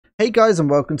Hey guys, and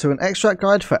welcome to an extract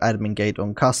guide for admin gate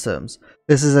on customs.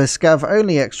 This is a scav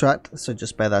only extract, so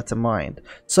just bear that in mind.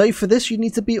 So for this you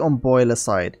need to be on boiler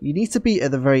side. You need to be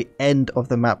at the very end of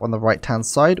the map on the right hand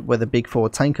side where the big four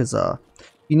tankers are.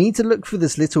 You need to look for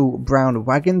this little brown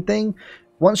wagon thing.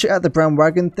 Once you're at the brown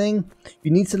wagon thing, you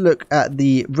need to look at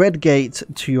the red gate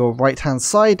to your right hand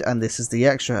side, and this is the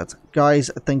extract.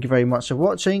 Guys, thank you very much for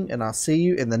watching, and I'll see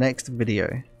you in the next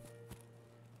video.